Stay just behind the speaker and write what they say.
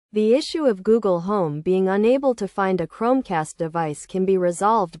The issue of Google Home being unable to find a Chromecast device can be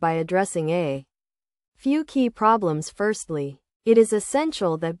resolved by addressing a few key problems. Firstly, it is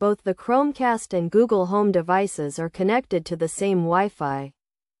essential that both the Chromecast and Google Home devices are connected to the same Wi-Fi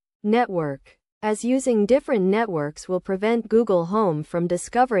network, as using different networks will prevent Google Home from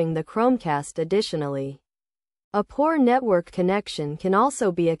discovering the Chromecast. Additionally, a poor network connection can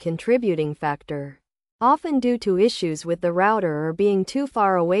also be a contributing factor, often due to issues with the router or being too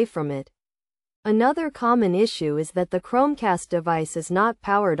far away from it. Another common issue is that the Chromecast device is not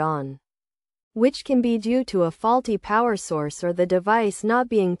powered on, which can be due to a faulty power source or the device not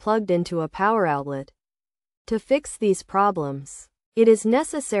being plugged into a power outlet. To fix these problems, it is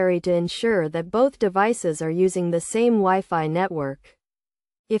necessary to ensure that both devices are using the same Wi-Fi network.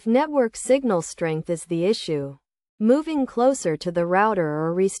 If network signal strength is the issue, moving closer to the router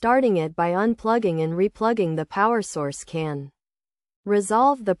or restarting it by unplugging and replugging the power source can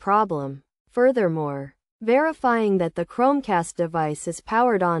resolve the problem. Furthermore, verifying that the Chromecast device is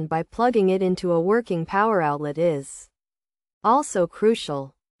powered on by plugging it into a working power outlet is also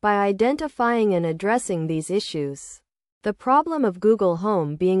crucial. By identifying and addressing these issues, the problem of Google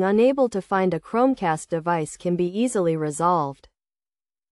Home being unable to find a Chromecast device can be easily resolved.